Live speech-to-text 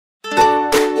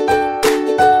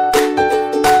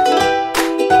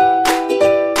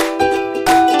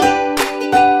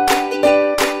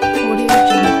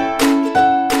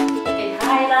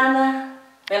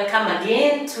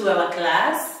our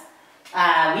class.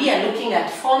 We are looking at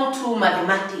Form 2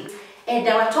 Mathematics, and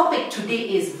our topic today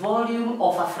is volume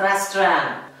of a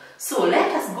frustrum. So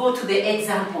let us go to the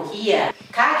example here.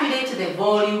 Calculate the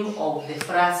volume of the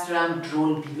frustrum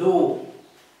drawn below.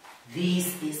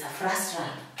 This is a frustrum.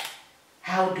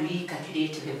 How do we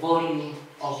calculate the volume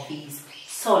of this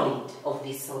solid?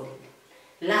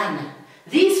 Learner,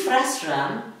 this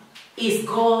frustrum is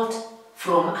got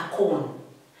from a cone.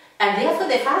 And therefore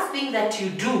the first thing that you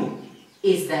do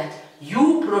is that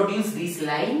you produce this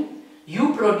line,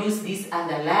 you produce this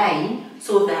other line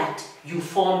so that you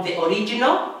form the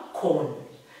original cone.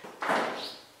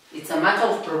 It's a matter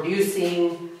of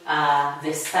producing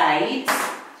the sides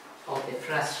of the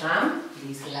frustrum,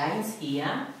 these lines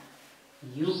here.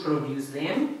 You produce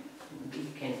them. You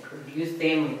can produce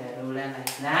them with a ruler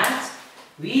like that.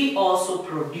 We also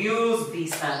produce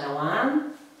this other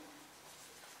one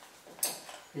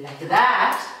like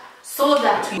that, so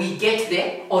that we get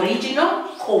the original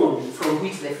cone from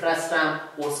which the frustrum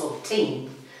was obtained.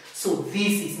 So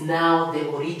this is now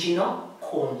the original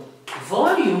cone.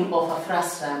 Volume of a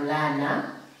frustrum,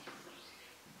 learner.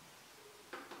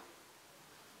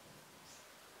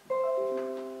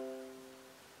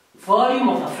 Volume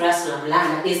of a frustrum,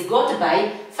 learner, is got by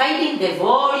finding the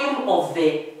volume of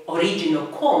the original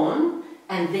cone,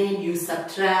 and then you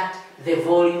subtract the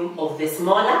volume of the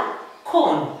smaller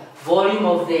cone. Volume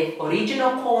of the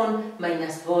original cone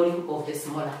minus volume of the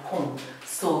smaller cone.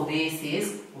 So this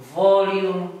is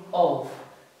volume of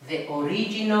the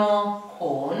original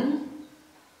cone.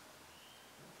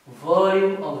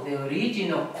 Volume of the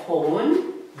original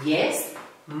cone, yes,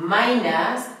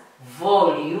 minus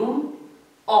volume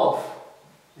of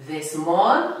the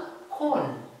small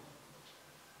cone.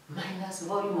 Minus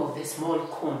volume of the small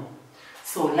cone.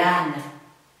 So learn.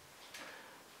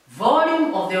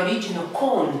 Volume of the original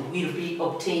cone will be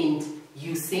obtained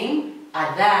using a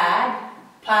third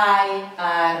pi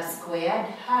r squared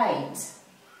height.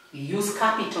 We use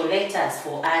capital letters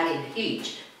for r and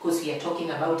h because we are talking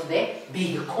about the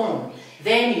big cone.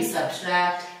 Then you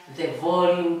subtract the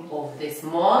volume of the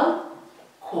small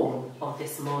cone,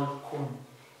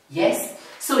 Yes?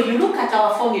 So you look at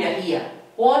our formula here.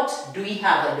 What do we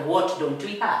have and what don't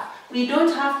we have? We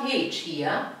don't have h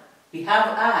here. We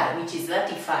have r, which is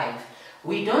 35.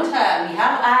 We have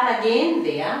r again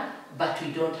there, but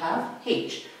we don't have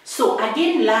h. So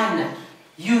again, learner,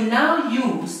 you now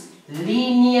use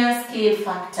linear scale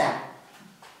factor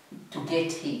to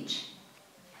get h.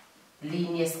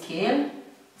 Linear scale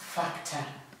factor.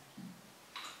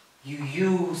 You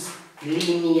use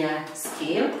linear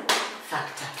scale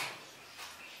factor.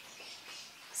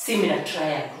 Similar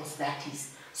triangles, that is.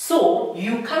 So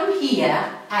you come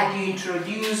here and you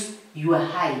introduce your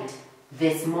height,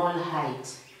 the small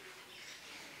height.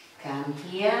 Come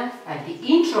here and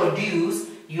introduce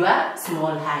your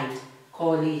small height.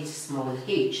 Call it small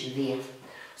h there.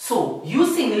 So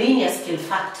using linear scale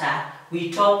factor,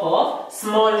 we talk of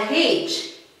small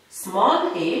h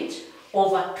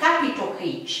over capital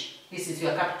H. This is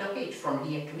your capital H from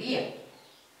here to here.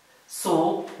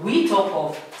 So we talk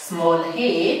of small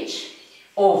h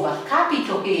over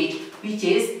capital H, which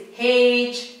is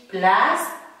h plus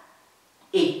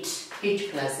 8.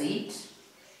 H plus 8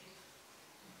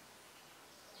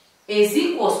 is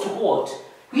equals to what?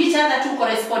 Which are the two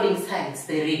corresponding sides?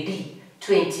 The ready.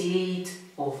 28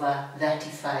 over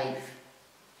 35.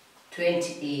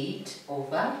 28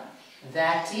 over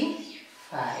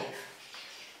 35.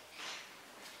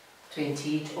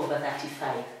 28 over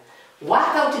 35.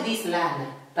 Work out this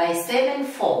learner by 7,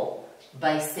 4,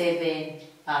 by 7,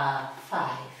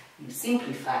 5. You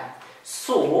simplify.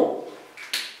 So,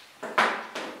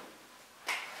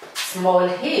 small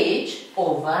h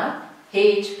over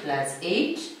h plus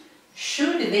 8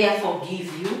 should therefore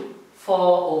give you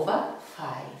 4 over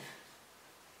 5.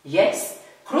 Yes?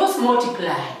 Cross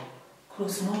multiply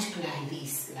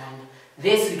this learner.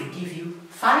 This will give you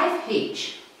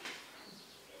 5h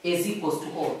is equals to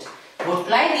what?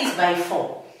 Multiply this by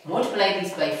 4. Multiply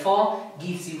this by 4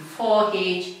 gives you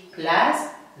 4h plus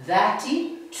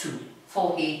 32.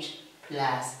 4h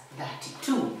plus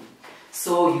 32.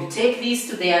 So you take this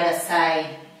to the other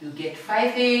side, you get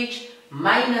 5h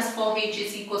minus 4h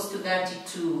is equals to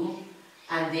 32,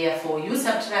 and therefore you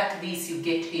subtract this, you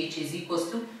get h is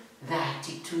equals to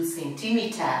 32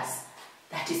 centimeters.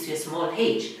 That is your small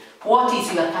h. What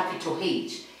is your capital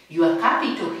H? Your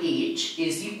capital H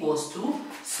is equals to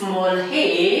small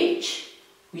h,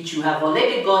 which you have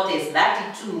already got as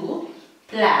 32,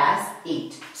 plus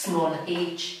 8. Small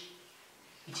h,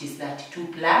 which is 32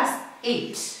 plus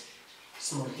 8.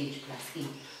 Small h plus 8.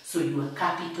 So your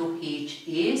capital H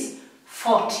is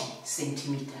 40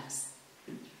 centimeters.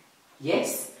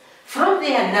 Yes? From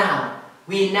there now,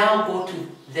 we now go to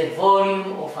the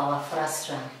volume of our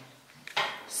frustrum.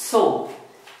 So,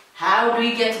 how do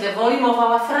we get the volume of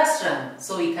our frustrum?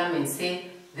 So we come and say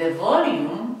the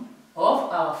volume of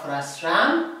our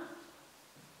frustrum,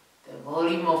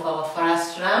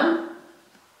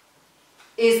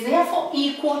 is therefore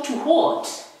equal to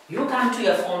what? You come to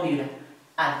your formula.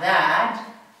 A third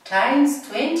times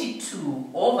 22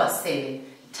 over 7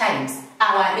 times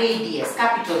our radius,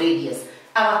 capital radius.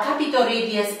 Our capital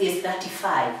radius is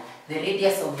 35, the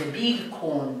radius of the big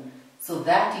cone. So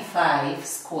 35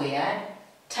 squared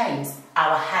times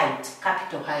our height,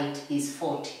 capital height is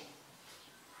 40.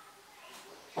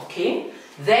 Okay?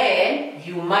 Then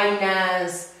you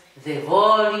minus the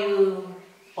volume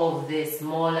of the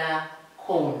smaller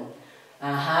cone.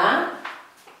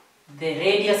 The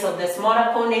radius of the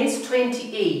smaller cone is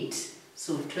 28.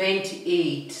 So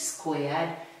 28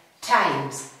 squared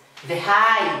times the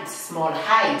height, small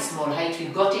height, we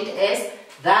got it as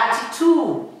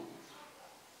 32.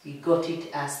 We got it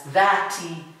as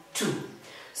 32.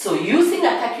 So using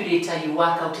a calculator, you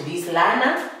work out this,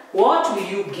 learner. What will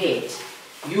you get?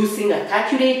 Using a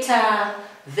calculator,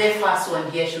 the first one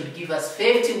here should give us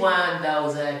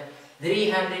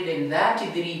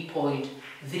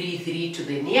 51,333.33 to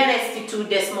the nearest 2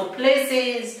 decimal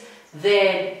places.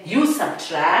 Then you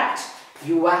subtract,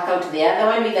 you work out the other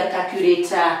one with a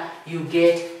calculator, you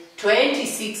get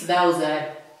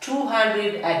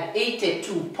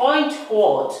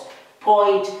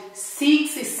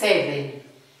 26,282.67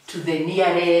 to the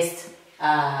nearest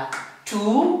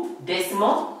 2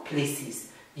 decimal places.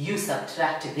 You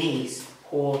subtract these,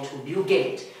 what would you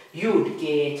get? You'd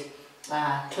get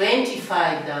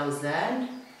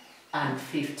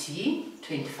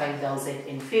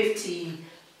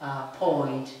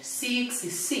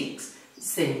 25,050.66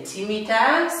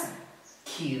 centimeters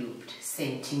cubed.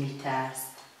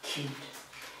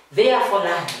 Therefore,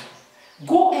 learning,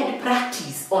 go and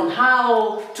practice on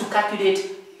how to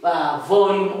calculate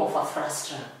volume of a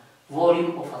frustrum.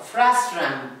 Volume of a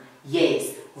frustrum.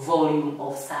 Yes, volume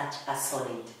of such a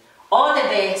solid. All the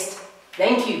best.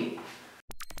 Thank you.